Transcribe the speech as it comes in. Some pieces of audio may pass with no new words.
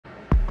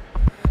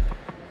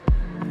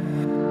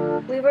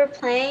were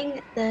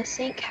playing the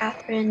St.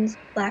 Catherine's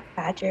Black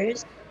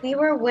Badgers. We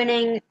were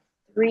winning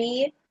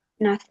 3-0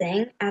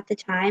 at the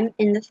time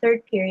in the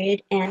third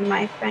period, and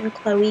my friend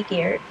Chloe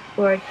Geert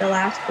scored the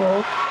last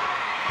goal.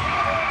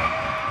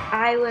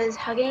 I was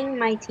hugging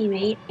my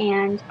teammate,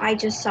 and I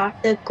just saw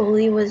the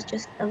goalie was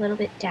just a little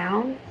bit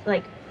down,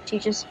 like she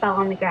just fell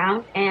on the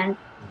ground, and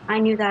I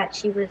knew that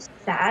she was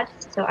sad,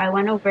 so I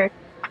went over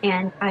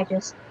and I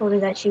just told her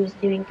that she was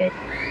doing good.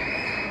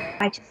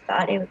 I just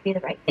thought it would be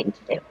the right thing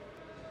to do.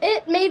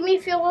 It made me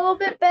feel a little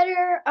bit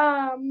better,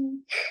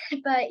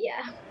 but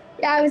yeah,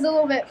 I was a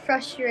little bit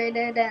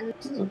frustrated and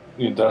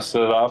You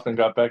dusted it off and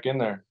got back in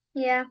there.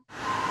 yeah.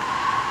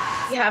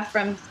 We have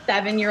from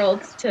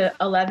 7-year-olds to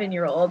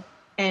 11-year-olds,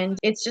 and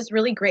it's just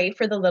really great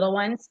for the little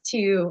ones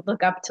to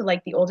look up to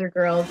like the older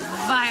girls.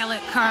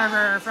 Violet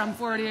Carver from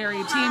Fort Erie,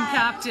 team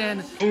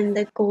captain. And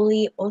the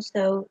goalie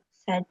also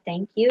said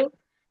thank you,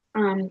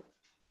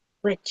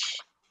 which,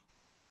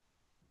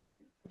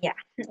 yeah.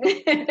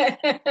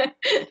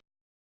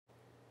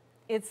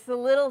 It's the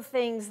little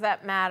things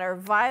that matter.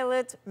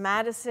 Violet,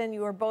 Madison,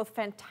 you are both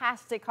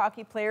fantastic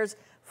hockey players.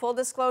 Full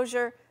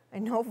disclosure, I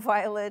know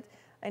Violet,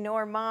 I know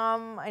her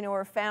mom, I know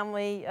her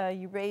family.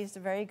 You raised a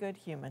very good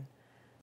human.